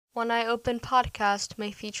One Eye Open podcast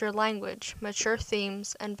may feature language, mature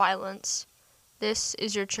themes, and violence. This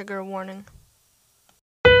is your trigger warning.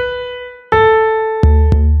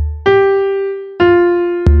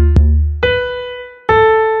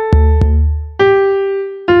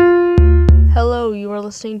 Hello, you are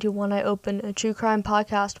listening to One Eye Open, a true crime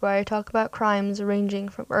podcast where I talk about crimes ranging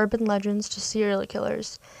from urban legends to serial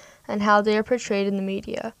killers and how they are portrayed in the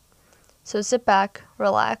media. So sit back,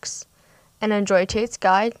 relax, and enjoy Tate's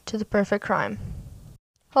Guide to the Perfect Crime.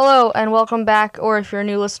 Hello, and welcome back, or if you're a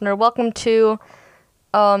new listener, welcome to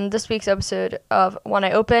this week's episode of One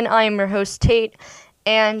Eye Open. I am your host, Tate,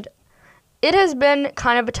 and it has been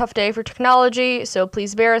kind of a tough day for technology, so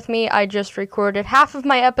please bear with me. I just recorded half of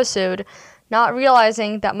my episode, not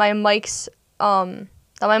realizing that my mic's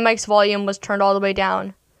volume was turned all the way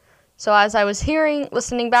down. So as I was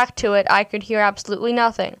listening back to it, I could hear absolutely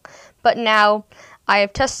nothing. But now, I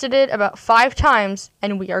have tested it about 5 times,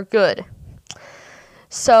 and we are good.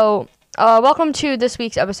 So, welcome to this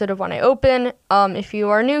week's episode of One Eye Open. If you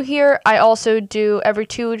are new here, I also do every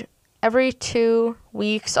two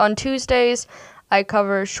weeks on Tuesdays. I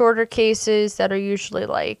cover shorter cases that are usually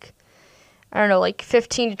like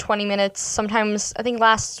 15 to 20 minutes. Sometimes, I think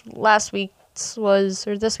this week's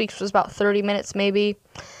was about 30 minutes maybe.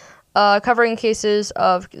 Covering cases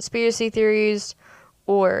of conspiracy theories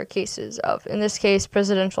or cases of, in this case,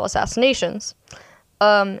 presidential assassinations.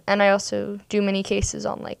 And I also do many cases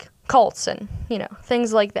on, cults and,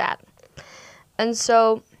 things like that. And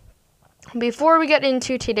so, before we get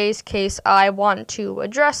into today's case, I want to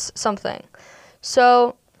address something.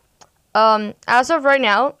 So, as of right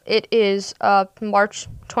now, it is March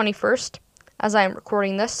 21st, as I am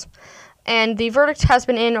recording this, and the verdict has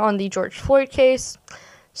been in on the George Floyd case.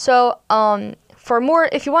 So,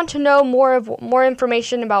 if you want to know more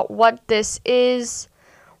information about what this is,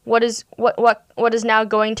 what is now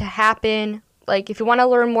going to happen, if you want to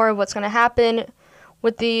learn more of what's going to happen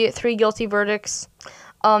with the 3 guilty verdicts,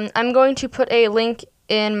 I'm going to put a link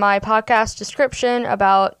in my podcast description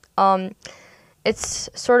about it's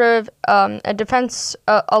sort of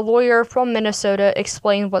a lawyer from Minnesota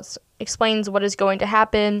explains what is going to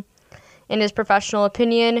happen in his professional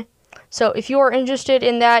opinion. So if you are interested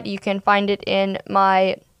in that, you can find it in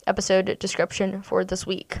my episode description for this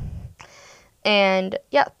week. And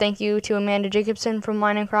yeah, thank you to Amanda Jacobson from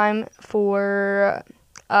Line and Crime for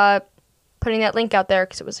putting that link out there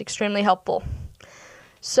because it was extremely helpful.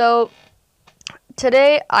 So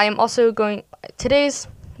today I am also back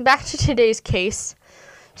to today's case.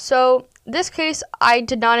 So this case, I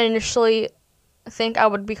did not initially think I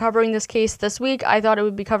would be covering this case this week. I thought I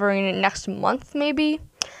would be covering it next month maybe.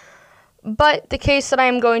 But the case that I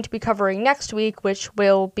am going to be covering next week, which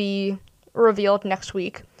will be revealed next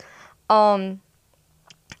week,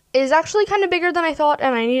 is actually kind of bigger than I thought,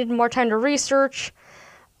 and I needed more time to research.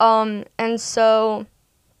 And so,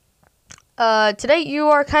 today you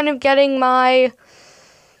are kind of getting my...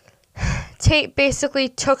 Tate basically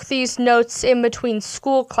took these notes in between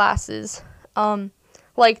school classes.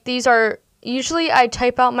 These are... Usually I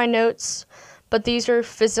type out my notes, but these are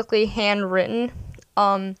physically handwritten.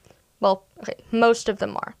 Most of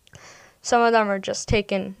them are. Some of them are just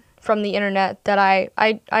taken from the internet that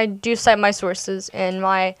I do cite my sources in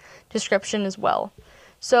my description as well.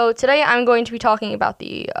 So today I'm going to be talking about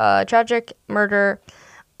the tragic murder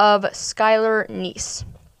of Skylar Neese.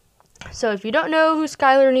 So if you don't know who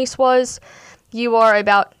Skylar Neese was, you are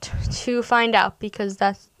about to find out because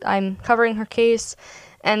I'm covering her case.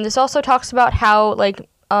 And this also talks about how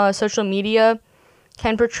social media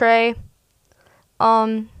can portray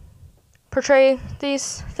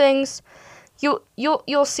these things.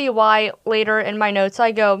 You'll see why later in my notes.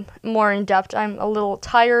 I go more in depth. I'm a little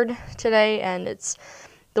tired today, and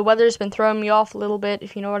the weather's been throwing me off a little bit,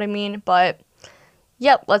 if you know what I mean. But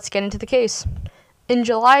yep, let's get into the case. In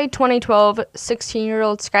July 2012,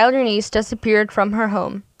 16-year-old Skylar Neese disappeared from her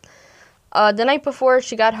home. The night before,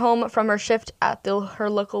 she got home from her shift at her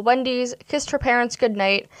local Wendy's, kissed her parents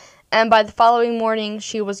goodnight, and by the following morning,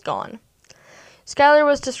 she was gone. Skylar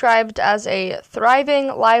was described as a thriving,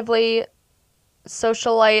 lively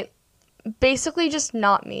socialite, basically just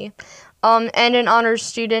not me, and an honors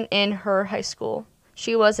student in her high school.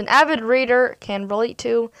 She was an avid reader, can relate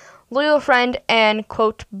to, loyal friend, and,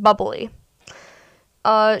 quote, bubbly.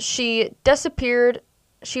 She disappeared.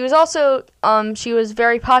 She was also, she was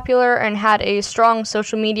very popular and had a strong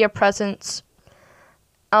social media presence,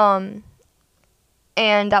 and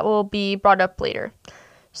that will be brought up later.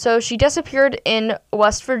 So she disappeared in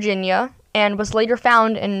West Virginia and was later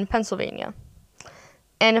found in Pennsylvania.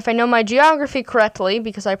 And if I know my geography correctly,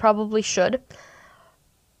 because I probably should,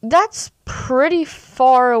 that's pretty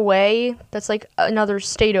far away. That's like another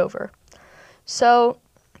state over. So,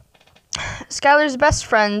 Skylar's best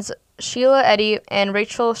friends, Sheila Eddy and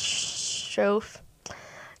Rachel Schoaf,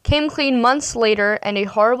 came clean months later, and a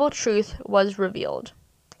horrible truth was revealed.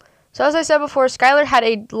 So as I said before, Skylar had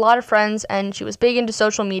a lot of friends, and she was big into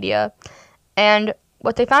social media. And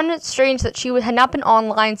what they found it strange that she had not been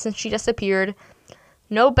online since she disappeared.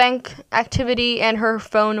 No bank activity, and her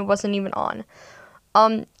phone wasn't even on.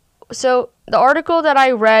 So the article that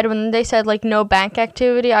I read, when they said, like, no bank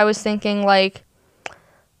activity, I was thinking, like,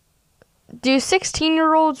 do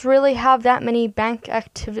 16-year-olds really have that many bank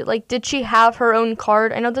activity? Like, did she have her own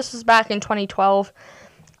card? I know this was back in 2012.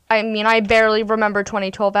 I mean, I barely remember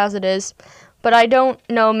 2012 as it is. But I don't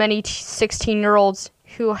know many 16-year-olds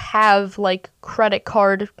who have, like, credit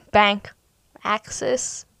card bank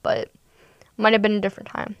access. But it might have been a different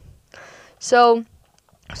time. So,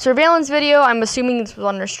 surveillance video, I'm assuming this was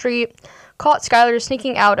on her street, caught Skylar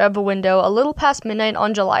sneaking out of a window a little past midnight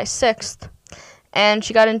on July 6th. And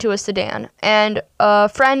she got into a sedan. And a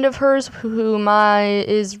friend of hers, whom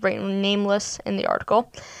is nameless in the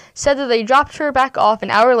article, said that they dropped her back off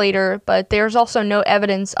an hour later, but there's also no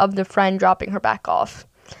evidence of the friend dropping her back off.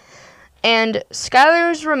 And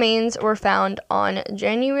Skylar's remains were found on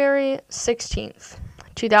January 16th,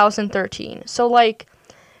 2013. So, like,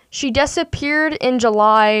 she disappeared in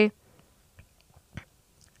July,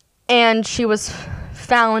 and she was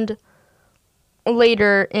found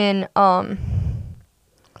later on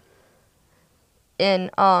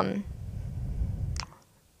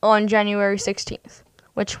January 16th,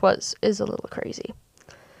 which is a little crazy.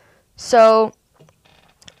 So,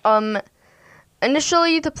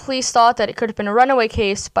 initially the police thought that it could have been a runaway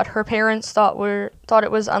case, but her parents thought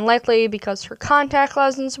it was unlikely because her contact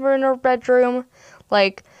lenses were in her bedroom.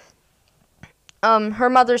 Like, her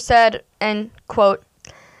mother said, and quote,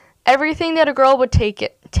 "Everything that a girl would take,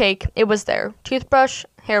 it was there. Toothbrush,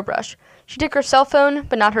 hairbrush. She took her cell phone,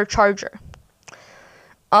 but not her charger."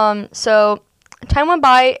 So time went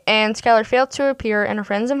by, and Skylar failed to appear, and her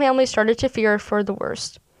friends and family started to fear for the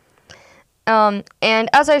worst. And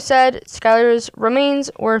as I said, Skylar's remains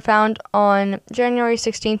were found on January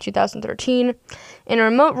 16, 2013, in a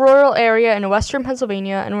remote rural area in western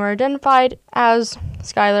Pennsylvania, and were identified as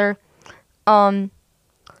Skylar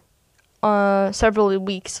several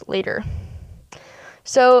weeks later.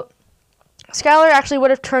 So Skylar actually would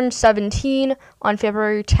have turned 17 on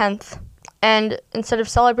February 10th. And instead of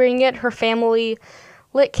celebrating it, her family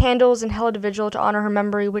lit candles and held a vigil to honor her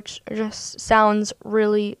memory, which just sounds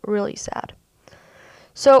really, really sad.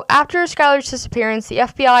 So after Skylar's disappearance, the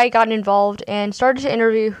FBI got involved and started to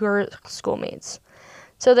interview her schoolmates.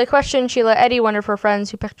 So they questioned Sheila Eddy, one of her friends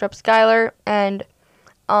who picked up Skylar, and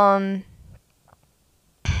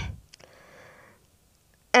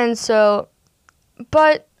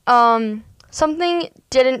something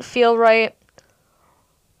didn't feel right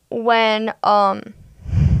when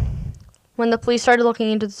the police started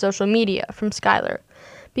looking into the social media from Skylar.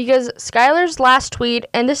 Because Skylar's last tweet,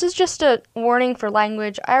 and this is just a warning for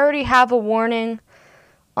language, I already have a warning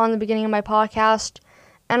on the beginning of my podcast,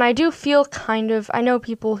 and I do feel I know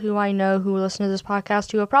people who I know who listen to this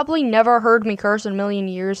podcast who have probably never heard me curse in a million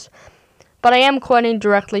years, but I am quoting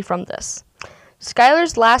directly from this.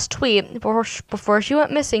 Skylar's last tweet, before she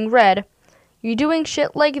went missing, read, "You doing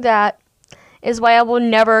shit like that is why I will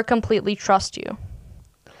never completely trust you."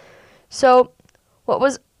 So,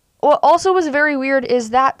 what also was very weird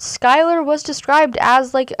is that Skylar was described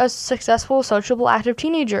as, like, a successful, sociable, active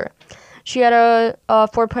teenager. She had a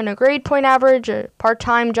 4.0 grade point average, a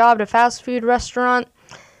part-time job at a fast food restaurant,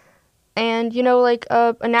 and,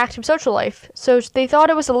 an active social life. So they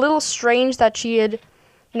thought it was a little strange that she had,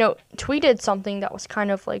 tweeted something that was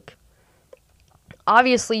kind of, like,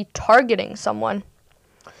 obviously targeting someone.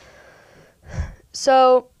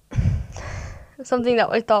 So, something that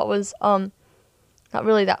I thought was, not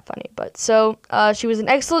really that funny, but so, she was an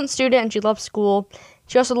excellent student and she loved school.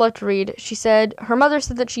 She also loved to read. Her mother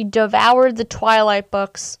said that she devoured the Twilight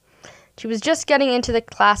books. She was just getting into the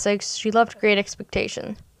classics. She loved Great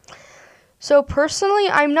Expectations. So, personally,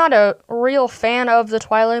 I'm not a real fan of the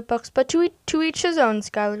Twilight books, but to each his own,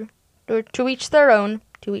 Skylar. Or to each their own.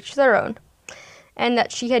 And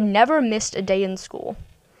that she had never missed a day in school.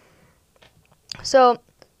 So,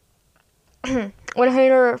 when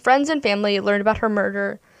her friends and family learned about her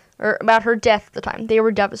murder, or about her death at the time, they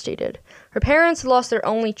were devastated. Her parents lost their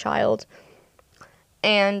only child,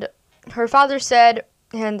 and her father said,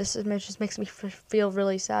 and this just makes me feel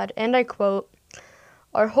really sad, and I quote,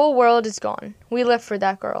 "Our whole world is gone. We lived for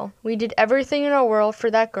that girl. We did everything in our world for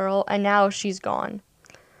that girl, and now she's gone."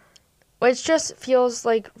 which just feels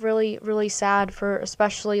like really, really sad for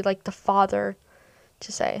especially like the father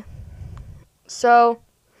to say. So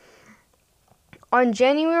on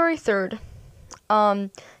January 3rd,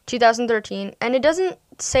 2013, and it doesn't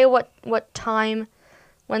say what time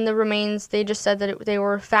when the remains, they just said that they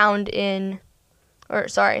were found her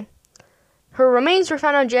remains were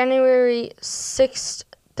found on January 6th.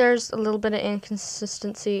 There's a little bit of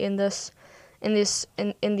inconsistency in these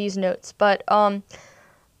notes, but on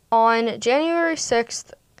January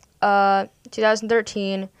 6th,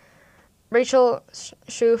 2013, Rachel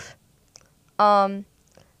Schoof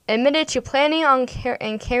admitted to planning on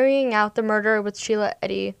and carrying out the murder with Sheila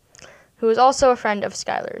Eddy, who was also a friend of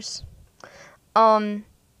Skylar's.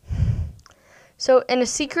 So in a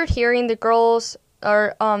secret hearing, Rachel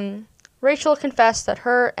confessed that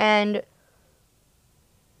her and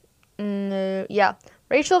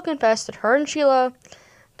Sheila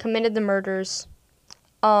committed the murders.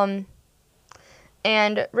 And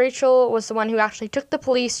Rachel was the one who actually took the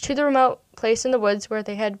police to the remote place in the woods where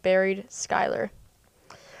they had buried Skylar.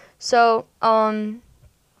 So,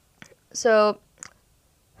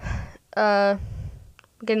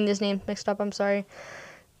 getting these names mixed up, I'm sorry.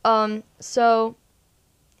 Okay,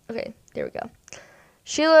 there we go.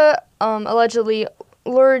 Sheila, allegedly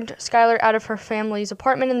lured Skylar out of her family's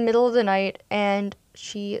apartment in the middle of the night, and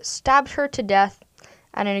she stabbed her to death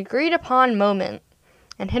at an agreed-upon moment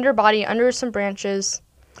and hid her body under some branches,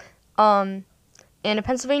 in a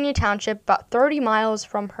Pennsylvania township about 30 miles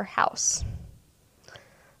from her house.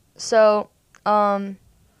 So, and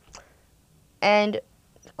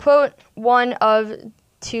quote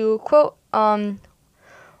to quote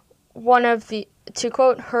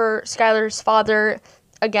her, Skylar's father,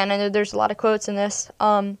 again, I know there's a lot of quotes in this,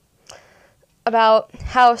 about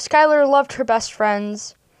how Skylar loved her best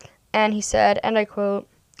friends, and he said, and I quote,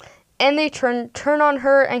 "And they turn on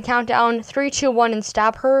her and count down 3, 2, 1 and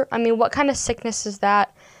stab her. I mean, what kind of sickness is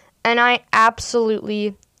that?" And I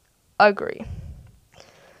absolutely agree.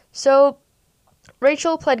 So,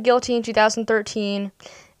 Rachel pled guilty in 2013,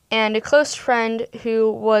 and a close friend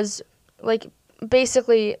who was, like,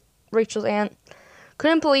 basically Rachel's aunt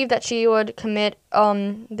couldn't believe that she would commit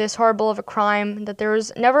this horrible of a crime, that there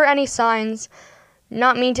was never any signs,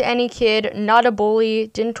 not mean to any kid, not a bully,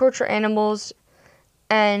 didn't torture animals,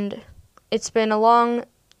 and it's been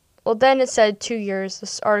then it said 2 years,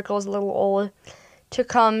 this article is a little old, to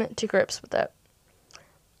come to grips with it.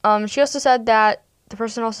 She also said that, the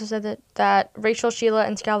person also said that Rachel, Sheila,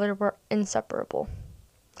 and Skylar were inseparable.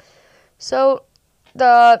 So,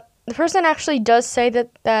 the person actually does say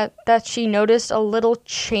that she noticed a little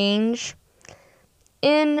change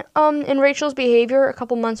in Rachel's behavior a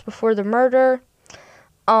couple months before the murder.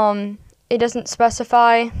 It doesn't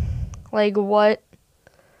specify like what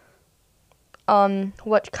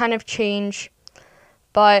kind of change,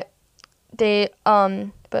 but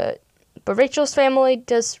Rachel's family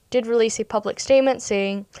did release a public statement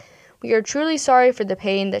saying, "We are truly sorry for the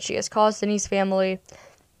pain that she has caused Neese family,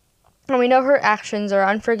 and we know her actions are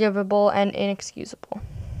unforgivable and inexcusable."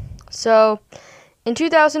 So, in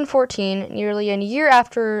 2014, nearly a year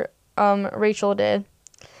after Rachel did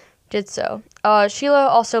so, Sheila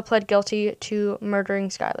also pled guilty to murdering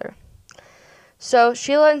Skylar. So,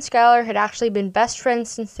 Sheila and Skylar had actually been best friends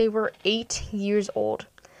since they were 8 years old.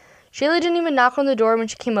 Sheila didn't even knock on the door when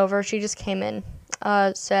she came over. She just came in,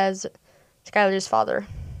 says Skylar's father.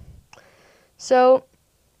 So,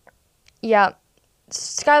 yeah,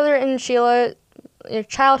 Skylar and Sheila,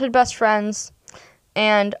 childhood best friends,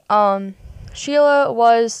 and Sheila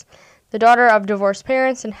was the daughter of divorced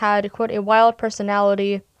parents and had, quote, a wild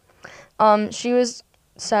personality. She was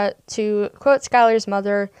set to, quote Skylar's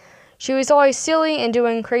mother, "She was always silly and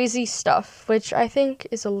doing crazy stuff," which I think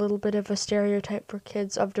is a little bit of a stereotype for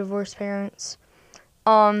kids of divorced parents.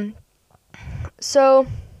 So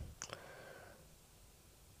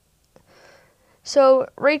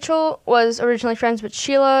Rachel was originally friends with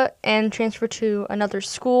Sheila and transferred to another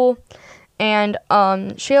school, and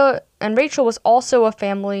Sheila and Rachel was also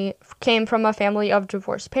came from a family of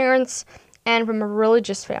divorced parents and from a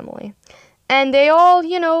religious family. And they all,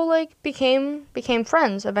 became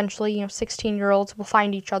friends. Eventually, 16-year-olds will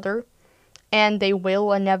find each other, and they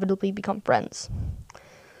will inevitably become friends.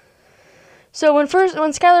 So when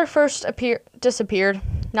Skylar first disappeared,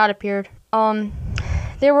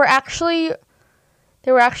 there were actually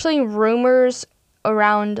rumors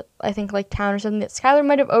around, I think, like town or something, that Skylar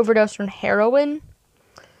might have overdosed on heroin.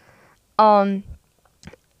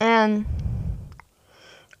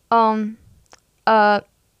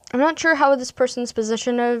 I'm not sure how this person's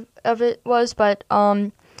position of it was, but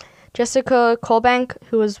Jessica Colbank,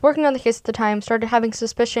 who was working on the case at the time, started having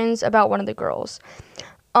suspicions about one of the girls.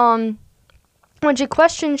 When she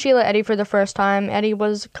questioned Sheila Eddy for the first time, Eddy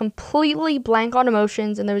was completely blank on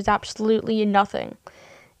emotions, and there was absolutely nothing.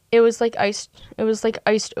 It was like iced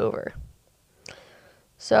over.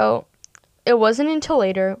 So, it wasn't until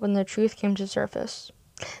later when the truth came to surface.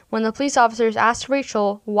 When the police officers asked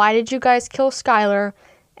Rachel, "Why did you guys kill Skylar?"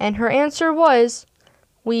 and her answer was,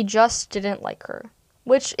 "We just didn't like her."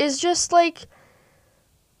 Which is just like,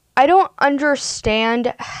 I don't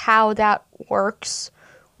understand how that works,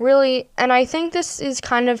 really. And I think this is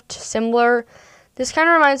kind of similar. This kind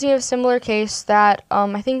of reminds me of a similar case that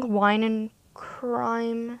I think Wine and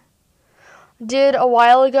Crime did a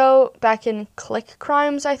while ago, back in Click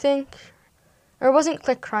Crimes, I think. Or it wasn't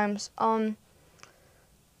Click Crimes.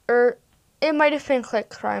 Or it might have been Click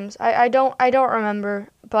Crimes. I don't remember.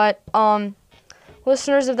 But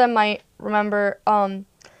listeners of them might remember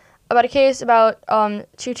about a case about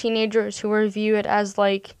two teenagers who were viewed as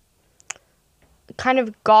like kind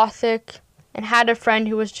of gothic and had a friend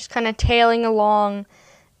who was just kind of tailing along,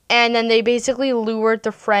 and then they basically lured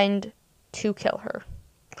the friend to kill her.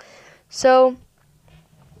 So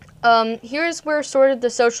here's where sort of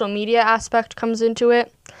the social media aspect comes into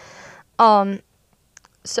it.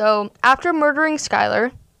 So after murdering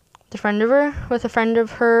Skylar,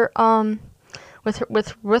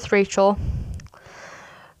 with Rachel,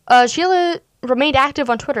 Sheila remained active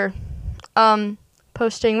on Twitter,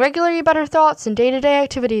 posting regularly about her thoughts and day-to-day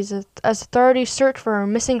activities as authorities search for her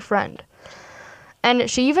missing friend. And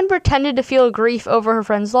she even pretended to feel grief over her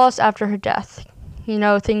friend's loss after her death. You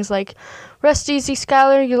know, things like, "Rest easy,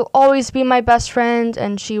 Skylar, you'll always be my best friend,"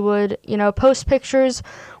 and she would, post pictures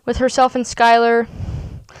with herself and Skylar.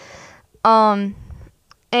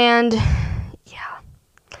 And yeah.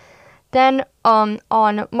 Then on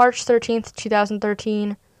March 13th,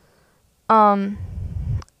 2013,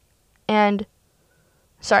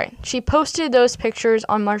 she posted those pictures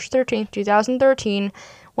on March 13th, 2013,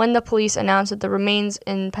 when the police announced that the remains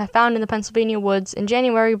found in the Pennsylvania woods in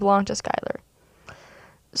January belonged to Skylar.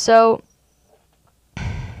 So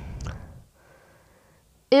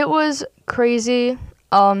it was crazy.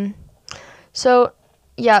 So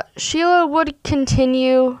yeah, Sheila would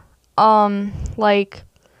continue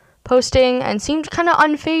posting and seemed kind of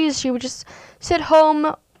unfazed. She would just sit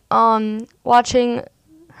home watching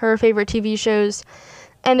her favorite TV shows.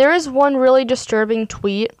 And there is one really disturbing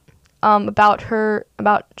tweet about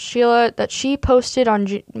Sheila that she posted on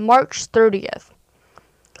March 30th.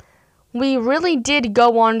 "We really did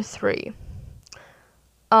go on 3.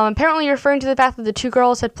 Apparently referring to the fact that the two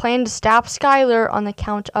girls had planned to stab Skylar on the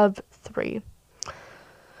count of 3.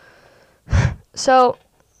 So,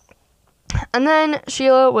 and then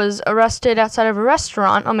Sheila was arrested outside of a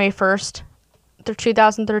restaurant on May 1st,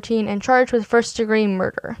 2013, and charged with first-degree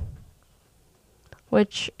murder,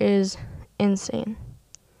 which is insane.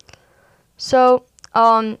 So,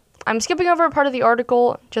 I'm skipping over a part of the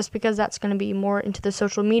article just because that's going to be more into the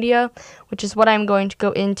social media, which is what I'm going to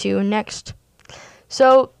go into next.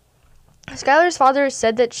 So, Skylar's father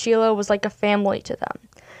said that Sheila was like a family to them.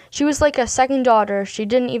 She was like a second daughter. She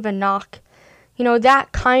didn't even knock.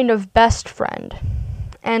 That kind of best friend.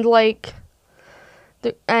 And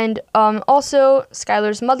also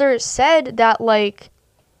Skylar's mother said that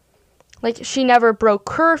she never broke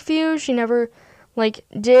curfew. She never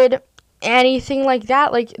did anything like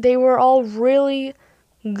that. They were all really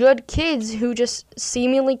good kids who just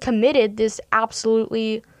seemingly committed this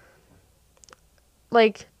absolutely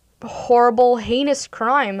horrible, heinous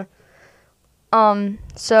crime.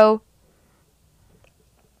 So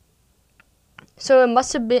it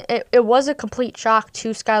must have been, it was a complete shock to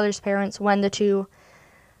Skylar's parents when the two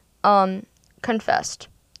confessed.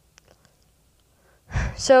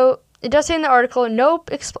 So it does say in the article, "No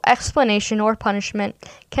explanation or punishment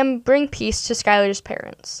can bring peace to Skylar's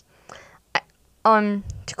parents." To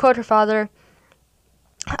quote her father,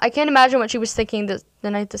 "I can't imagine what she was thinking the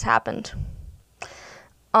night this happened.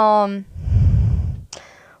 Why?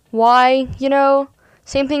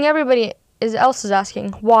 Same thing everybody else is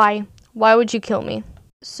asking. Why? Why would you kill me?"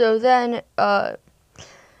 So then,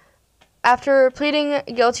 after pleading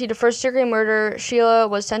guilty to first-degree murder, Sheila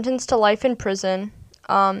was sentenced to life in prison,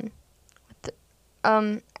 albeit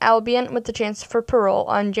with the chance for parole,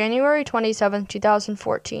 on January 27th,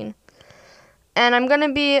 2014. And I'm going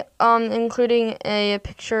to be including a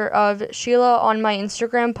picture of Sheila on my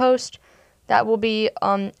Instagram post. That will be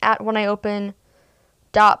at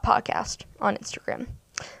wheniopen.podcast on Instagram.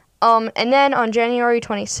 And then on January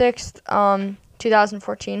 26th,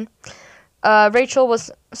 2014, Rachel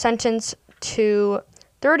was sentenced to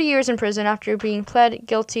 30 years in prison after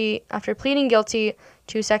pleading guilty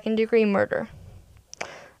to second-degree murder.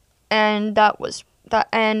 And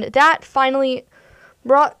that finally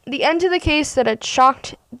brought the end to the case that had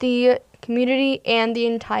shocked the community and the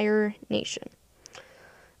entire nation.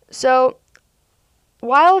 So,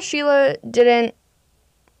 while Sheila didn't...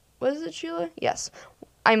 Was it Sheila? Yes.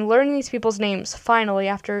 I'm learning these people's names, finally,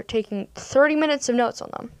 after taking 30 minutes of notes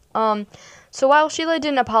on them. So while Sheila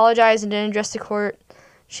didn't apologize and didn't address the court,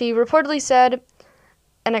 she reportedly said,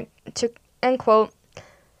 and end quote,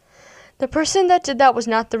 "The person that did that was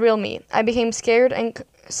not the real me. I became scared,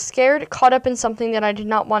 caught up in something that I did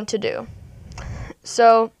not want to do."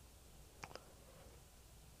 So,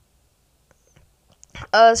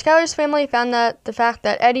 Skylar's family found that the fact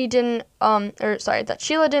that that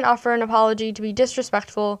Sheila didn't offer an apology to be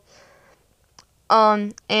disrespectful,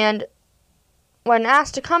 and when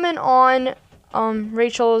asked to comment on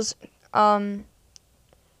Rachel's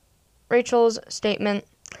statement,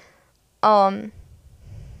 or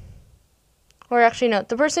actually no,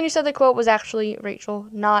 the person who said the quote was actually Rachel,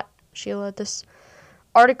 not Sheila. This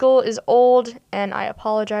article is old, and I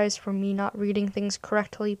apologize for me not reading things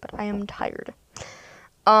correctly, but I am tired.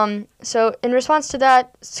 So in response to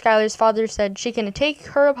that, Skylar's father said she can take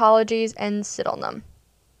her apologies and sit on them.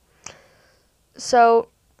 So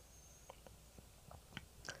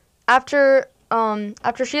after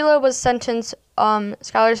Sheila was sentenced,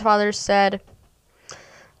 Skylar's father said,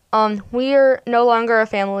 "We are no longer a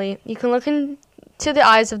family. You can look into the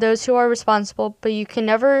eyes of those who are responsible, but you can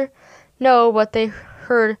never know what they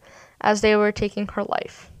heard as they were taking her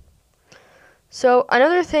life." So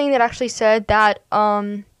another thing that actually said that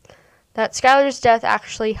that Skylar's death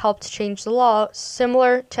actually helped change the law,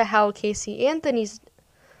 similar to how Casey Anthony's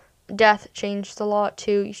death changed the law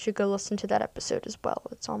too. You should go listen to that episode as well.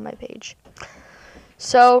 It's on my page.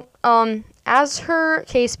 So, as her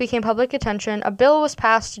case became public attention, a bill was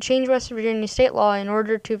passed to change West Virginia state law in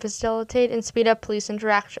order to facilitate and speed up police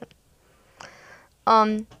interaction.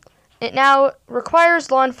 It now requires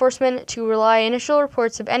law enforcement to rely initial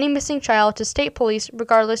reports of any missing child to state police,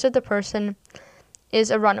 regardless if the person is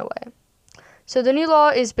a runaway. So the new law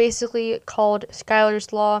is basically called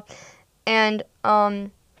Skylar's Law, and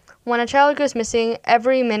when a child goes missing,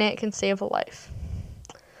 every minute can save a life.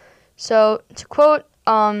 So to quote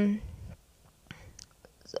I'm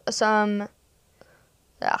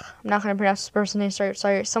not going to pronounce this person's name,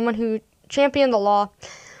 sorry, someone who championed the law,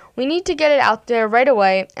 "We need to get it out there right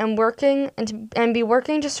away and be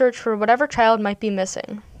working to search for whatever child might be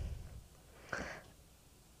missing."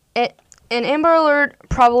 An Amber Alert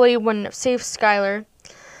probably wouldn't have saved Skylar,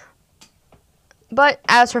 but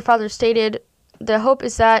as her father stated, the hope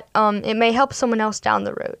is that it may help someone else down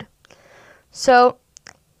the road. So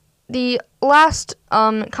the last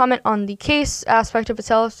comment on the case aspect of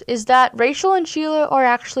itself is that Rachel and Sheila are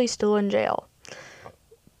actually still in jail.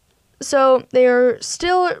 So they're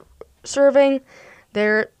still serving.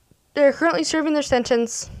 They're currently serving their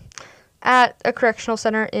sentence at a correctional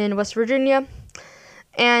center in West Virginia.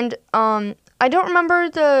 And I don't remember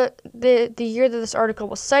the year that this article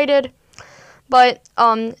was cited, but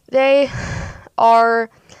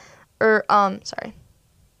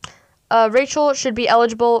Rachel should be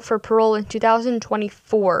eligible for parole in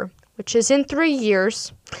 2024, which is in 3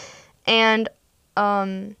 years, and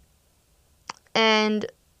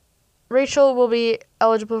Rachel will be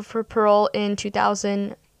eligible for parole in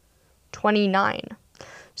 2029.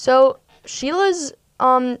 So Sheila's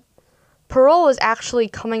parole is actually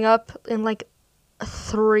coming up in like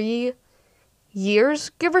 3 years,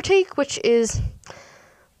 give or take, which is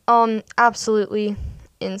absolutely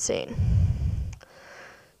insane.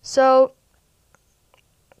 So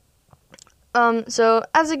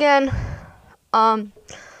as again,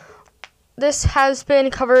 this has been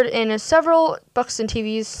covered in several books and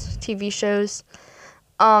TV shows,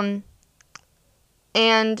 and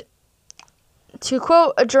to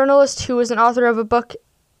quote a journalist who was an author of a book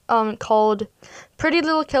called "Pretty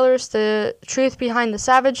Little Killers: The Truth Behind the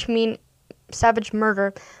Savage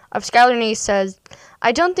Murder of Skylar Neese," says,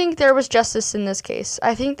 "I don't think there was justice in this case.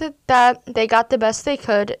 I think that they got the best they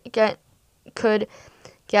could get,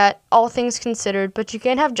 all things considered, but you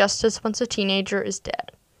can't have justice once a teenager is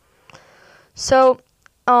dead." So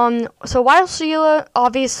while Sheila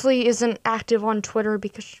obviously isn't active on Twitter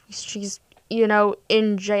because she's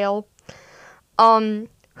in jail,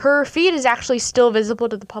 her feed is actually still visible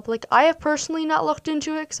to the public. I have personally not looked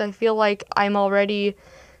into it because I feel like the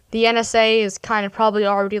NSA is kind of probably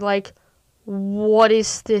already like, what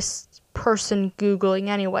is this person Googling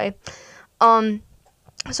anyway?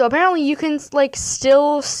 So apparently you can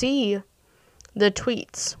still see the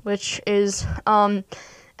tweets, which is,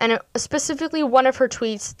 specifically one of her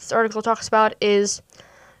tweets this article talks about is,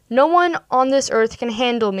 "No one on this earth can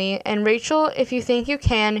handle me, and Rachel, if you think you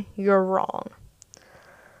can, you're wrong."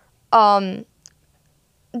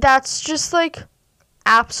 That's just, like,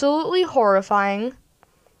 absolutely horrifying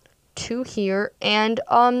to hear, and,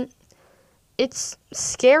 it's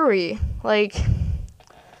scary, like,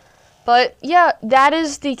 but, yeah, that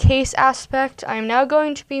is the case aspect. I'm now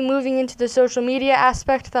going to be moving into the social media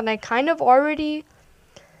aspect that I kind of already,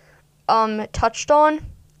 touched on,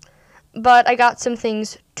 but I got some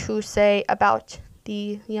things to say about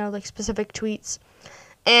the, like, specific tweets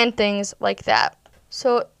and things like that.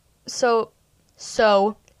 So,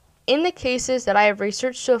 in the cases that I have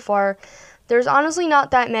researched so far, there's honestly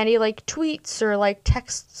not that many, like, tweets or, like,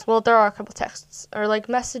 texts. Well, there are a couple texts or, like,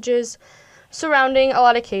 messages surrounding a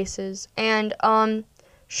lot of cases. And,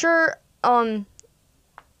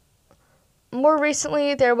 more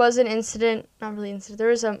recently, there was an incident, not really incident, there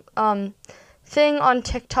was a, thing on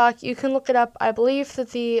TikTok. You can look it up. I believe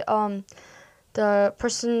that the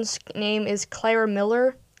person's name is Claire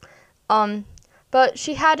Miller. But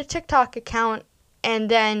she had a TikTok account, and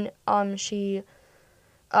then, she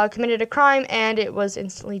committed a crime, and it was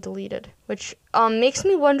instantly deleted, which makes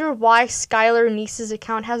me wonder why Skylar Neese's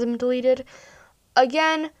account hasn't been deleted.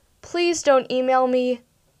 Again, please don't email me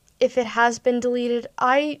if it has been deleted.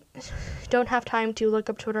 I don't have time to look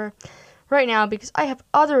up Twitter right now because I have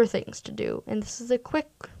other things to do, and this is a quick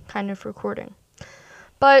kind of recording.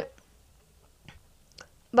 But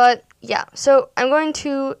yeah, so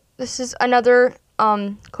this is another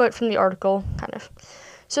quote from the article, kind of.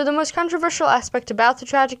 "So the most controversial aspect about the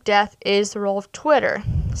tragic death is the role of Twitter.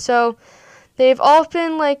 So they've all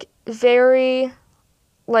been, like, very,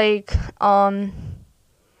 like, have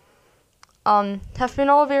been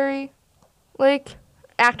all very, like,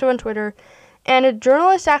 active on Twitter. And a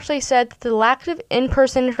journalist actually said that the lack of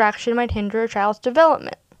in-person interaction might hinder a child's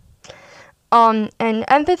development. And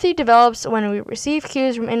empathy develops when we receive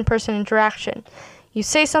cues from in-person interaction. You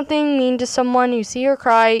say something mean to someone, you see her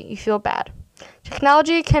cry, you feel bad.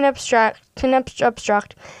 Technology can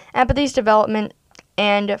obstruct empathy's development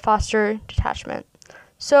and foster detachment.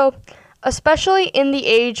 So, especially in the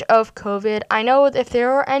age of COVID, I know if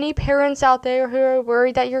there are any parents out there who are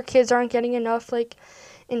worried that your kids aren't getting enough, like,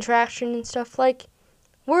 interaction and stuff, like,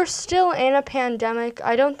 we're still in a pandemic.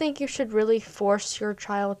 I don't think you should really force your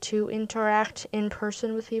child to interact in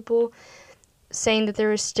person with people, saying that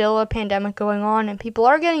there is still a pandemic going on and people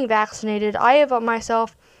are getting vaccinated. I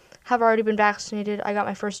myself have already been vaccinated. I got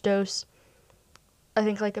my first dose, I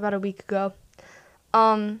think, like, about a week ago.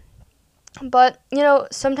 But,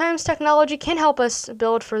 sometimes technology can help us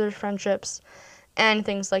build further friendships and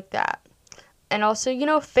things like that. And also,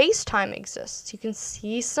 FaceTime exists. You can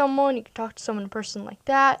see someone, you can talk to someone in person like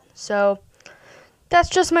that. So, that's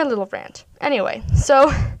just my little rant. Anyway,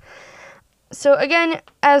 so again,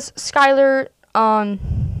 as Skylar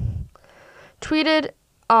tweeted,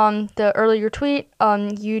 the earlier tweet,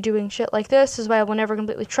 you doing shit like this is why I will never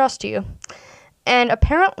completely trust you. And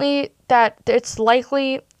apparently that it's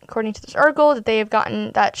likely, according to this article, that they have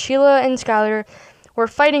gotten that Sheila and Skylar were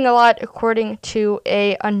fighting a lot, according to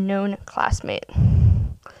a unknown classmate.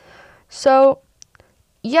 So,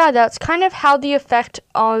 yeah, that's kind of how the effect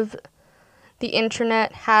of the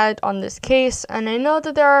internet had on this case. And I know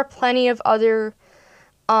that there are plenty of other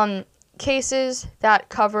cases that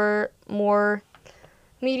cover more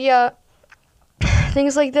media,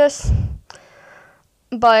 things like this.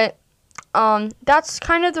 But that's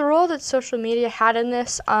kind of the role that social media had in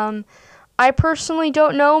this. I personally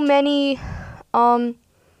don't know many. I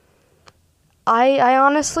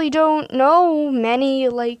honestly don't know many,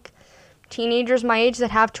 like, teenagers my age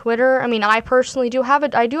that have Twitter. I mean, I personally do have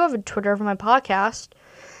it. I do have a Twitter for my podcast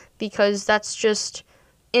because that's just,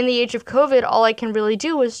 in the age of COVID, all I can really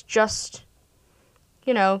do is just,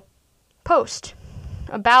 post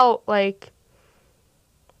about, like,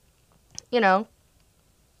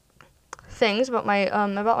 things about my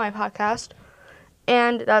podcast.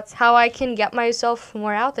 And that's how I can get myself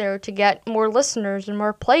more out there, to get more listeners and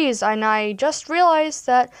more plays. And I just realized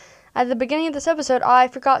that at the beginning of this episode, I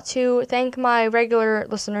forgot to thank my regular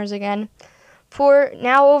listeners again for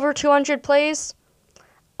now over 200 plays.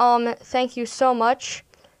 Thank you so much.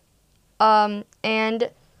 And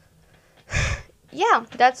yeah,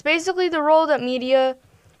 that's basically the role that media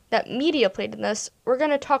played in this. We're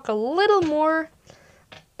going to talk a little more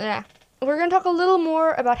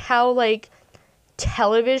about how, like,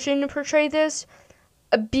 television portrayed this,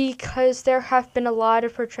 because there have been a lot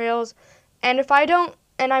of portrayals, and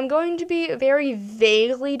I'm going to be very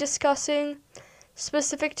vaguely discussing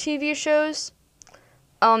specific TV shows,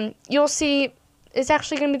 you'll see it's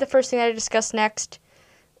actually going to be the first thing that I discuss next.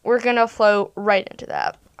 We're going to flow right into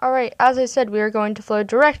that. Alright, as I said, we are going to flow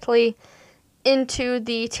directly into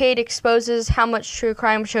the Tate exposes how much true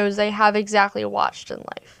crime shows they have exactly watched in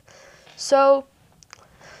life. So,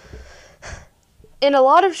 in a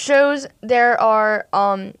lot of shows, there are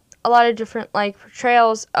a lot of different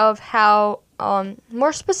portrayals of how,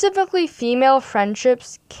 more specifically, female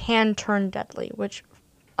friendships can turn deadly, which,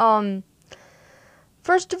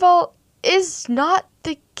 first of all, is not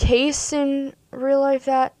the case in real life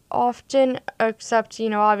that often, except,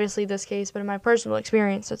 obviously this case, but in my personal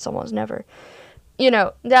experience, it's almost never.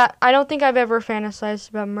 That I don't think I've ever fantasized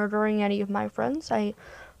about murdering any of my friends. I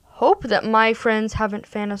hope that my friends haven't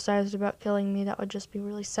fantasized about killing me. That would just be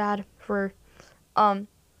really sad for,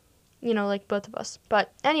 both of us.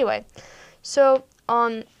 But anyway, so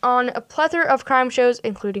on a plethora of crime shows,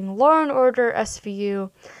 including Law and Order, SVU,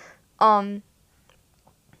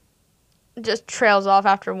 just trails off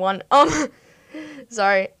after one.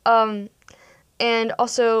 Sorry. And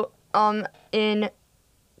also, in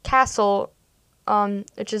Castle,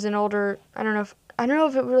 which is an older, I don't know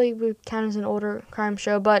if it really would count as an older crime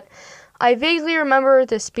show, but I vaguely remember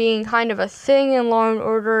this being kind of a thing in Law and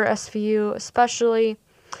Order, SVU, especially.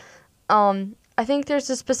 I think there's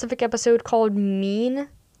a specific episode called Mean.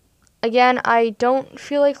 Again, I don't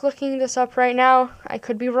feel like looking this up right now. I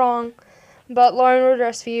could be wrong. But Law and Order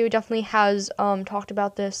SVU definitely has talked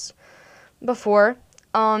about this before.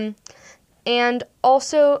 And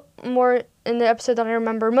also, more in the episode that I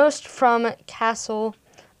remember most from Castle,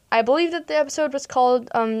 I believe that the episode was called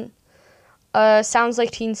Sounds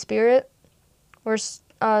Like Teen Spirit, or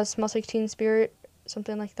Smells Like Teen Spirit,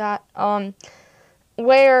 something like that,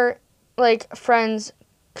 where, friends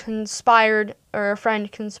conspired, or a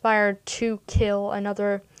friend conspired to kill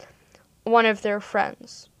one of their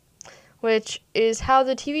friends, which is how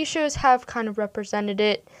the TV shows have kind of represented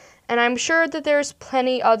it. And I'm sure that there's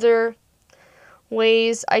plenty other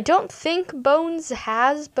ways. I don't think Bones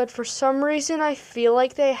has, but for some reason I feel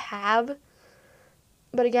like they have.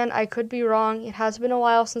 But again, I could be wrong. It has been a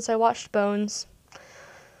while since I watched Bones.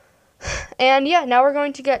 And yeah, now we're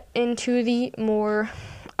going to get into the more,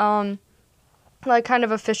 kind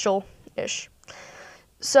of official-ish.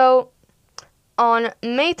 So, on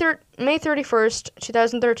May 31st,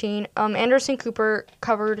 2013, Anderson Cooper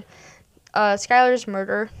covered Skylar's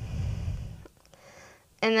murder.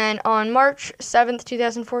 And then on March 7th,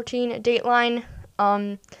 2014, Dateline,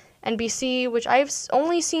 NBC, which I've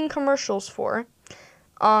only seen commercials for,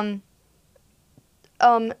 aired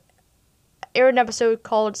an episode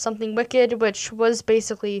called Something Wicked, which was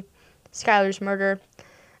basically Skylar's murder.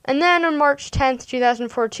 And then on March 10th,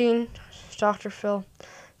 2014, Dr. Phil.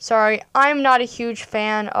 Sorry, I'm not a huge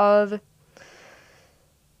fan of...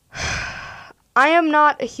 I am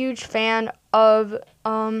not a huge fan of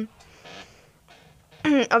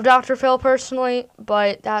Dr. Phil personally,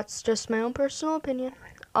 but that's just my own personal opinion.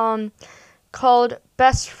 Called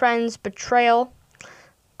Best Friends Betrayal.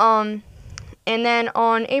 And then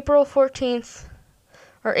on April 12th,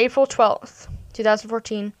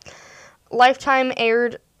 2014, Lifetime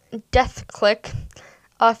aired Death Click,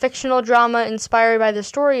 a fictional drama inspired by the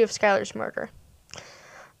story of Skylar's murder.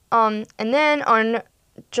 And then on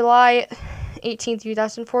July 18th,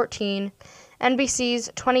 2014, NBC's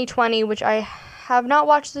 2020, which I have not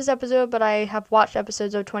watched this episode, but I have watched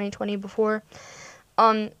episodes of 2020 before.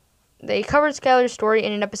 They covered Skylar's story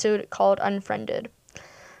in an episode called Unfriended.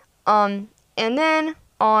 And then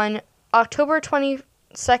on October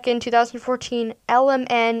 22nd, 2014,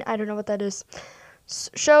 LMN, I don't know what that is,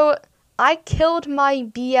 show I Killed My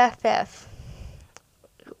BFF.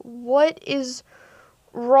 What is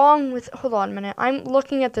wrong with... Hold on a minute. I'm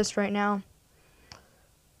looking at this right now.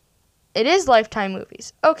 It is Lifetime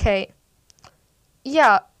movies. Okay.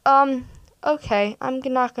 Yeah, okay. I'm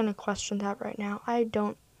not going to question that right now.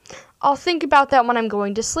 I'll think about that when I'm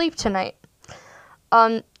going to sleep tonight.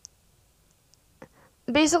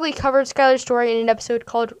 Basically covered Skylar's story in an episode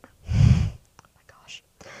called... Oh my gosh.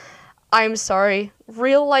 I'm sorry.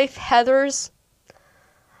 Real Life Heathers.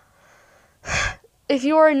 If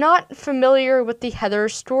you are not familiar with the Heather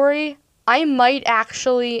story, I'm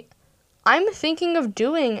thinking of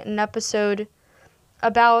doing an episode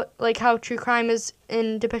about, how true crime is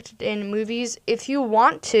depicted in movies. If you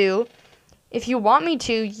want me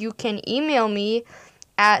to, you can email me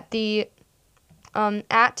at the, the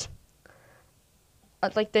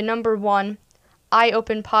number 1,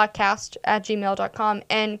 iopenpodcast@gmail.com,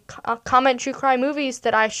 and comment true crime movies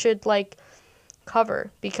that I should,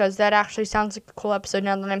 cover, because that actually sounds like a cool episode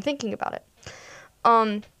now that I'm thinking about it.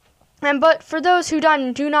 But for those who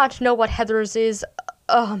do not know what Heathers is,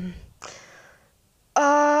 I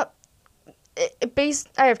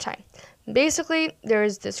have time. Basically,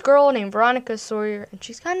 there's this girl named Veronica Sawyer, and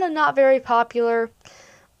she's kind of not very popular.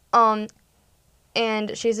 And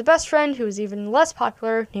she has a best friend who is even less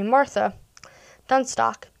popular named Martha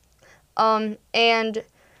Dunstock. And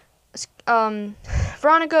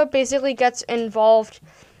Veronica basically gets involved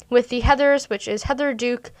with the Heathers, which is Heather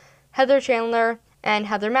Duke, Heather Chandler, and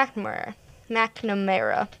Heather McNamara.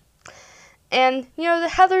 And, you know, the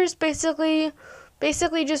Heathers basically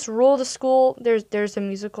just rule the school. There's a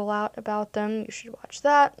musical out about them. You should watch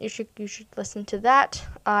that. You should listen to that.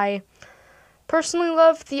 I personally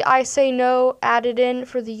love the I Say No added in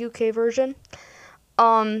for the UK version.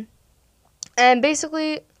 And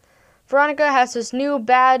basically, Veronica has this new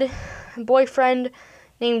bad boyfriend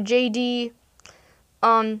named JD.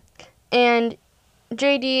 And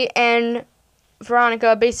JD and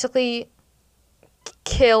Veronica basically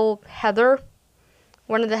kill Heather.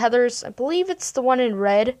 One of the Heathers, I believe it's the one in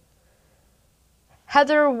red.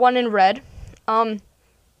 Heather, one in red. Might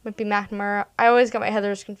be McNamara. I always get my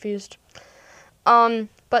Heathers confused.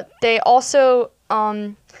 But they also,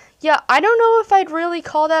 yeah, I don't know if I'd really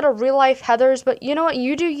call that a real life Heathers, but you know what?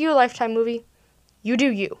 You do you, Lifetime movie. You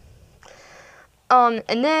do you. And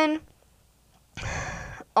then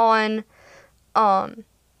on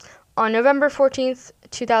November 14th,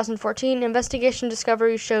 2014, Investigation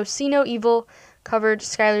Discovery show See No Evil covered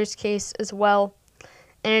Skylar's case as well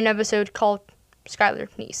in an episode called Skylar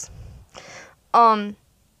Neese. And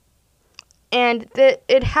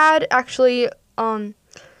it had actually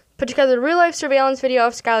put together a real-life surveillance video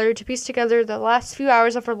of Skylar to piece together the last few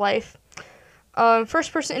hours of her life,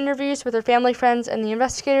 first-person interviews with her family, friends, and the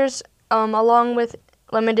investigators, along with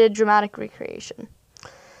limited dramatic recreation.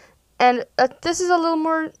 And this is a little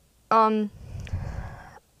more,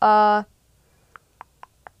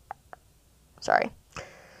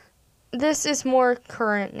 This is more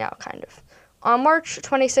current now, kind of. On March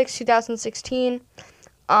 26, 2016,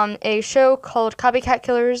 a show called Copycat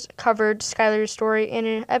Killers covered Skylar's story in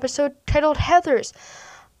an episode titled Heathers.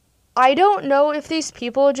 I don't know if these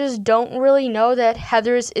people just don't really know that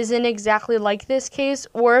Heathers isn't exactly like this case,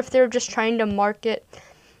 or if they're just trying to market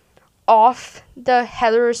off the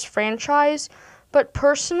Heathers franchise. But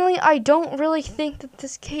personally, I don't really think that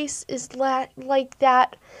this case is like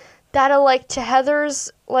that alike to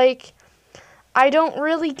Heathers. Like, I don't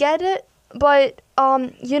really get it, but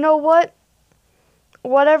you know what?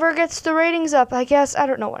 Whatever gets the ratings up, I guess. I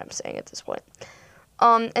don't know what I'm saying at this point.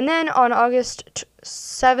 And then on August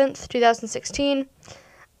 7th, 2016,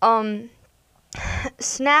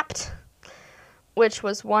 Snapped, which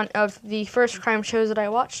was one of the first crime shows that I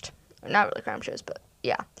watched. Not really crime shows, but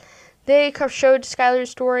yeah. They showed Skylar's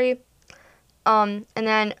story. And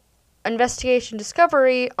then Investigation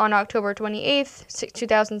Discovery on October 28th,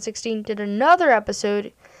 2016 did another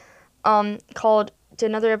episode called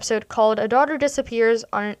A Daughter Disappears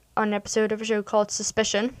on an episode of a show called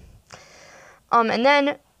Suspicion. And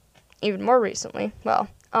then, even more recently,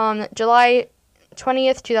 July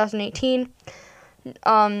 20th, 2018,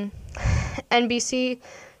 NBC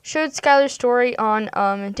showed Skylar's story on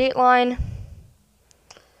Dateline,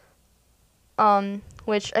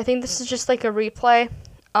 which I think this is just like a replay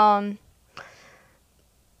on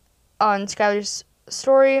Skylar's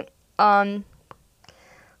story,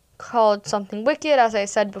 called Something Wicked, as I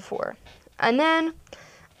said before. And then,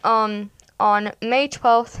 on May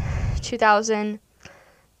 12th,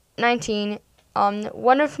 2019,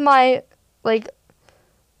 one of my, a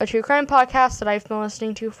true crime podcast that I've been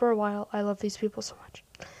listening to for a while, I love these people so much,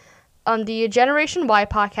 the Generation Y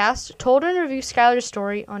podcast told and reviewed Skylar's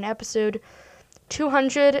story on episode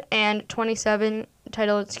 227,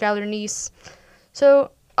 titled Skylar Neese.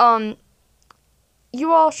 So,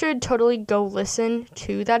 you all should totally go listen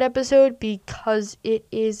to that episode because it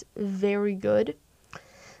is very good.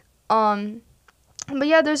 But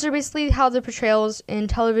yeah, those are basically how the portrayals in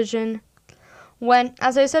television went.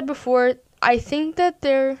 As I said before, I think that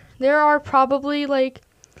there are probably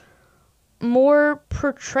more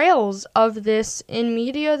portrayals of this in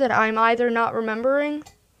media that I'm either not remembering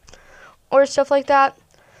or stuff like that.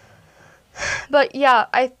 But yeah,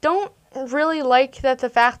 I don't really like the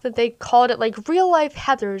fact that they called it real life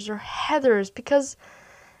Heathers or Heathers, because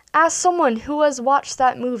as someone who has watched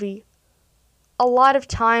that movie a lot of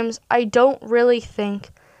times, I don't really think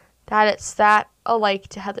that it's that alike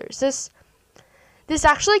to Heathers. This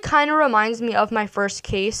actually kind of reminds me of my first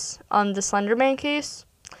case, the Slender Man case,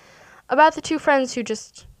 about the two friends who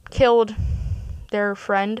just killed their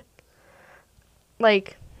friend.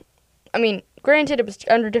 Granted, it was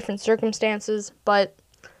under different circumstances, but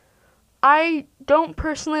I don't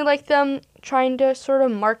personally like them trying to sort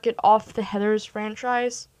of market off the Heathers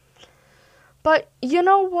franchise. But you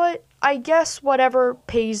know what? I guess whatever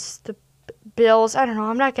pays the bills. I don't know.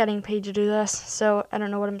 I'm not getting paid to do this, so I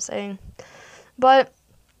don't know what I'm saying. But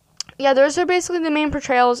yeah, those are basically the main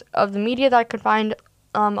portrayals of the media that I could find.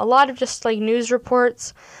 A lot of just like news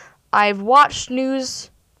reports. I've watched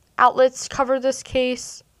news outlets cover this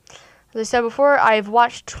case. As I said before, I've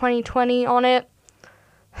watched 2020 on it.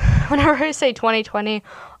 Whenever I say 2020,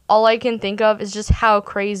 all I can think of is just how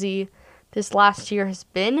crazy this last year has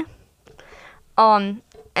been.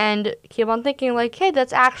 And keep on thinking, like, hey,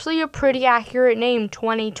 that's actually a pretty accurate name,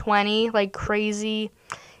 2020. Like, crazy,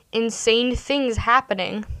 insane things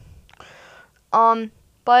happening.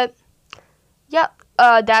 But, yeah,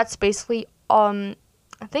 that's basically, I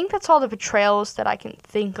think that's all the portrayals that I can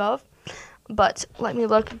think of. But let me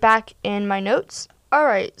look back in my notes.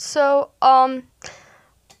 Alright, so,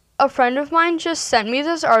 a friend of mine just sent me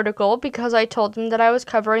this article because I told him that I was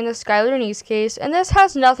covering the Skylar Neese case, and this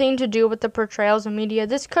has nothing to do with the portrayals of media.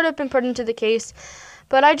 This could have been put into the case,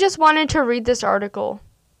 but I just wanted to read this article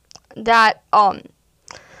that,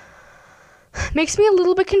 makes me a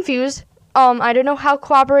little bit confused. I don't know how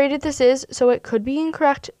corroborated this is, so it could be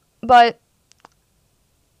incorrect, but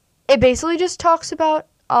it basically just talks about,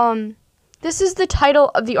 this is the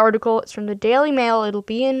title of the article. It's from the Daily Mail. It'll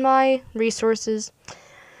be in my resources.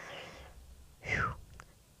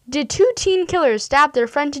 Did 2 teen killers stab their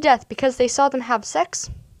friend to death because they saw them have sex?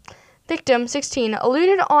 Victim, 16,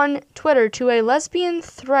 alluded on Twitter to a lesbian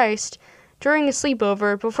tryst during a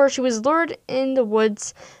sleepover before she was lured in the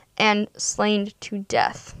woods and slain to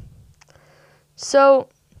death. So,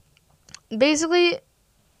 basically,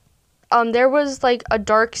 there was, like, a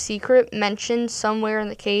dark secret mentioned somewhere in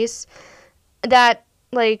the case that,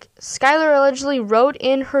 like, Skylar allegedly wrote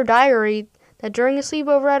in her diary that during a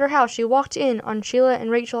sleepover at her house, she walked in on Sheila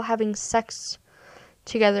and Rachel having sex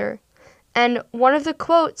together. And one of the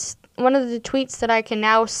tweets that I can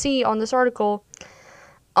now see on this article,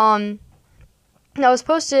 that was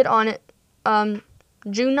posted on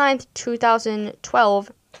June 9th,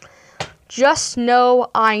 2012, just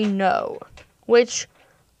know I know, which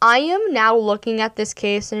I am now looking at this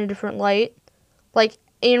case in a different light, like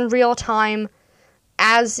in real time,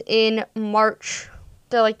 as in March,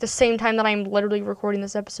 the same time that I'm literally recording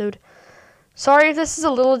this episode. Sorry if this is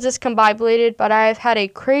a little discombobulated, but I've had a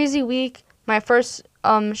crazy week. My first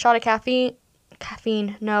shot of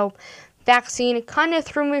vaccine kind of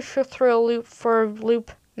threw me for a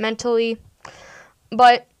loop mentally.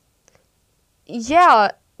 But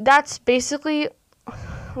yeah, that's basically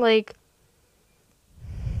like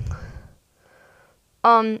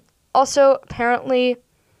also apparently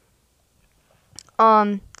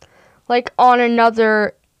like on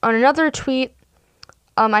another tweet,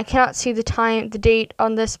 I cannot see the date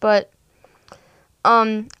on this, but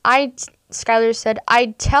Skylar said, I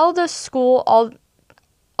tell the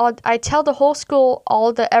whole school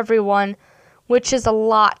all to everyone, which is a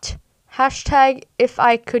lot. Hashtag if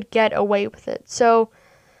I could get away with it. So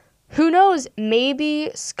who knows,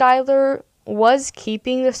 maybe Skylar was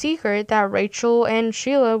keeping the secret that Rachel and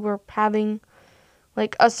Sheila were having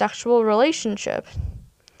like a sexual relationship.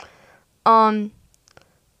 And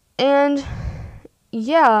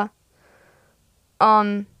yeah,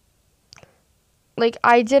 like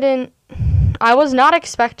I was not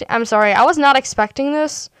expecting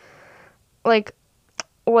this, like,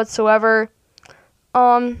 whatsoever.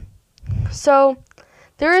 So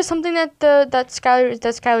there is something that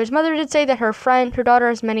Skylar's mother did say, that her daughter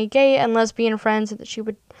has many gay and lesbian friends, and that she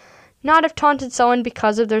would not have taunted someone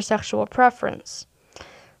because of their sexual preference.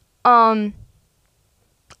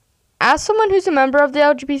 As someone who's a member of the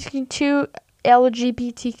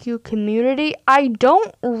LGBTQ community, I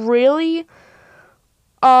don't really,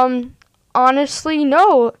 honestly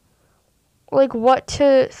know, like, what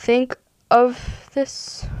to think of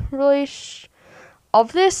this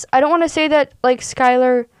I don't want to say that, like,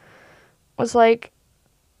 Skylar was, like,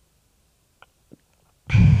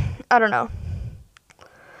 I don't know.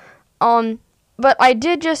 But I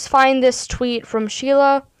did just find this tweet from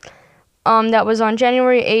Sheila, that was on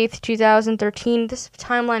January 8th, 2013. This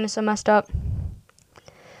timeline is so messed up.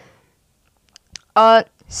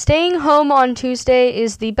 Staying home on Tuesday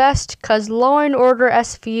is the best because Law and Order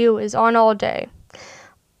SVU is on all day.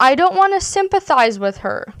 I don't want to sympathize with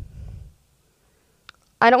her.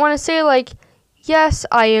 I don't want to say, like, yes,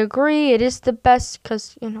 I agree, it is the best,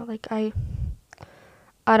 because, you know, like, I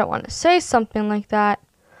don't want to say something like that.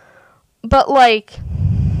 But, like,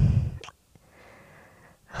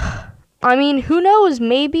 I mean, who knows,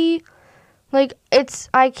 maybe, like,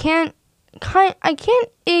 I can't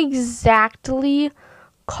exactly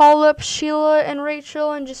call up Sheila and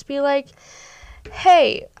Rachel and just be like,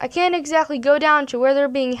 hey, I can't exactly go down to where they're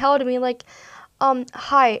being held and be like,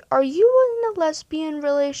 hi, are you in a lesbian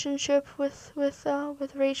relationship with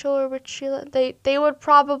Rachel or with Sheila? They would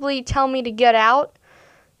probably tell me to get out.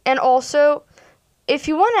 And also, if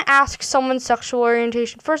you want to ask someone's sexual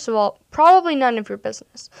orientation, first of all, probably none of your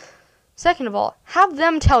business. Second of all, have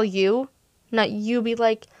them tell you, not you be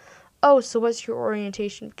like, oh, so what's your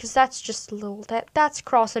orientation? Because that's just a little, that's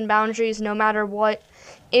crossing boundaries no matter what.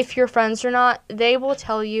 If you're friends or not, they will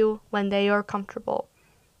tell you when they are comfortable.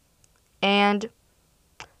 And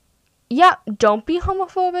yeah, don't be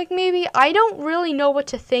homophobic, maybe. I don't really know what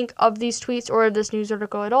to think of these tweets or of this news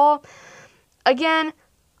article at all. Again,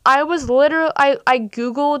 I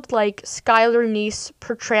Googled, like, Skylar Neese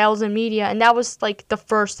portrayals in media, and that was, like, the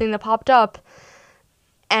first thing that popped up.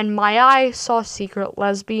 And my eye saw secret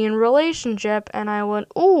lesbian relationship, and I went,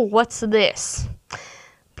 ooh, what's this?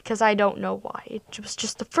 Because I don't know why. It was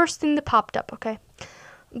just the first thing that popped up, okay?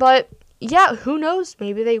 But yeah, who knows?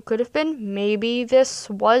 Maybe they could have been. Maybe this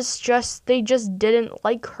was just, they just didn't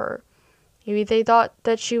like her. Maybe they thought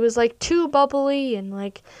that she was, like, too bubbly and,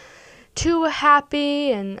 like, too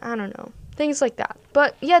happy, and I don't know. Things like that.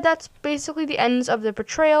 But yeah, that's basically the ends of the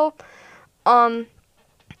portrayal. In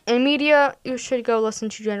media, you should go listen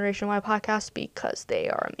to Generation Y podcast because they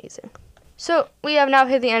are amazing. So we have now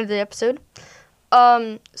hit the end of the episode.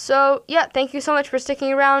 So yeah, thank you so much for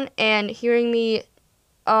sticking around and hearing me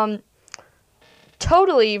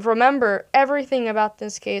totally remember everything about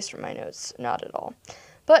this case from my notes. Not at all.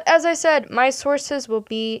 But as I said, my sources will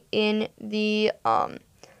be in the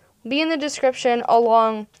description,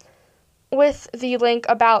 along with the link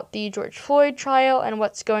about the George Floyd trial and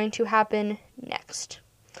what's going to happen next.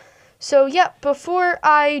 So yeah, before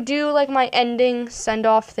I do like my ending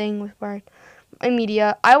send-off thing with my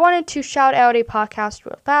media, I wanted to shout out a podcast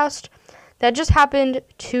real fast that just happened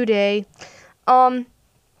today.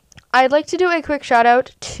 I'd like to do a quick shout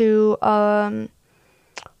out to not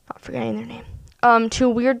forgetting their name. To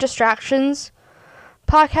Weird Distractions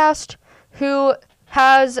podcast, who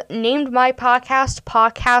has named my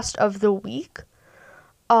podcast of the week.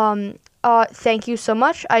 Thank you so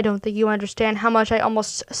much. I don't think you understand how much I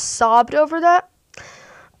almost sobbed over that.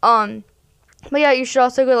 But yeah, you should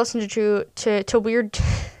also go listen to Weird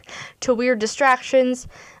Distractions.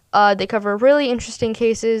 They cover really interesting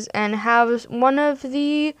cases and have one of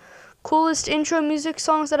the coolest intro music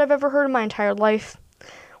songs that I've ever heard in my entire life.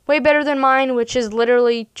 Way better than mine, which is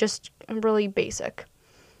literally just really basic.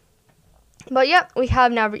 But yeah, we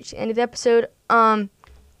have now reached the end of the episode. If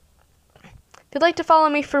you'd like to follow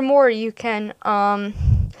me for more, you can follow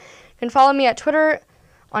me at Twitter,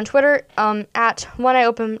 at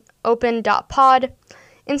oneeyeopen.pod,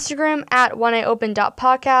 Instagram at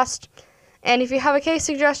oneeyeopen.podcast. And if you have a case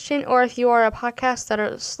suggestion, or if you are a podcast that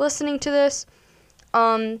is listening to this,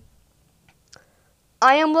 I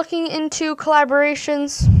am looking into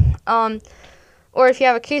collaborations. Or if you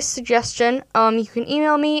have a case suggestion, you can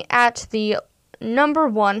email me at the number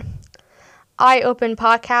 1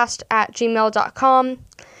 eyeopenpodcast@gmail.com. You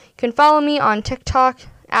can follow me on TikTok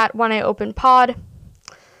at oneeyeopenpod.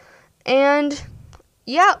 And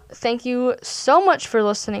yeah, thank you so much for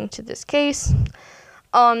listening to this case.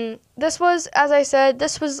 This was, as I said,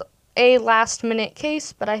 this was a last-minute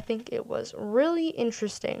case, but I think it was really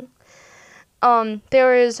interesting.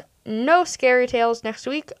 There is no scary tales next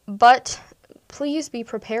week, but please be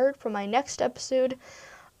prepared for my next episode,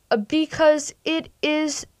 because it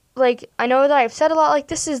is, like, I know that I've said a lot, like,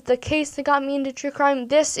 this is the case that got me into true crime.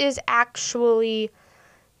 This is actually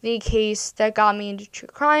the case that got me into true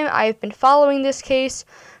crime. I've been following this case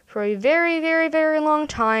for a very, very, very long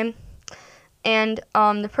time. And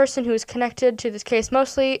the person who is connected to this case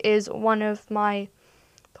mostly is one of my,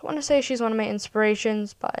 I want to say she's one of my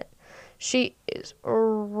inspirations, but she is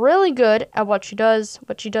really good at what she does.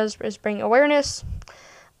 What she does is bring awareness.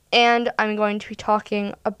 And I'm going to be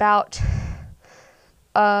talking about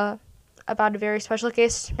a very special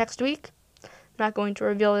case next week. I'm not going to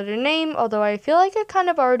reveal it a name, although I feel like I kind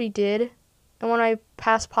of already did in one of my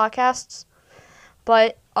past podcasts.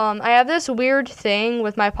 But I have this weird thing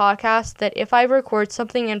with my podcast that if I record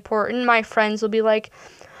something important, my friends will be like,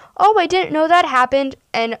 oh, I didn't know that happened.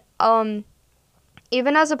 And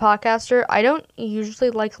even as a podcaster, I don't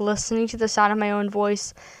usually like listening to the sound of my own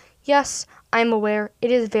voice. Yes, I'm aware.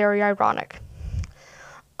 It is very ironic.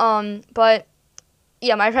 But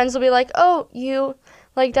yeah, my friends will be like, oh, you,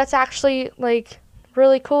 like, that's actually, like,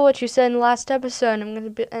 really cool what you said in the last episode.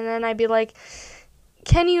 And then I'd be like,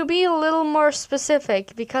 can you be a little more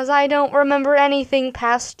specific? Because I don't remember anything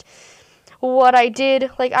past what I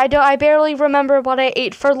did. Like, I barely remember what I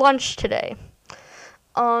ate for lunch today.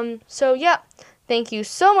 So yeah, thank you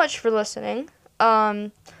so much for listening.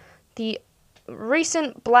 The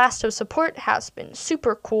recent blast of support has been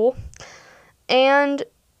super cool. And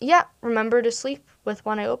yeah, remember to sleep with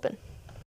one eye open.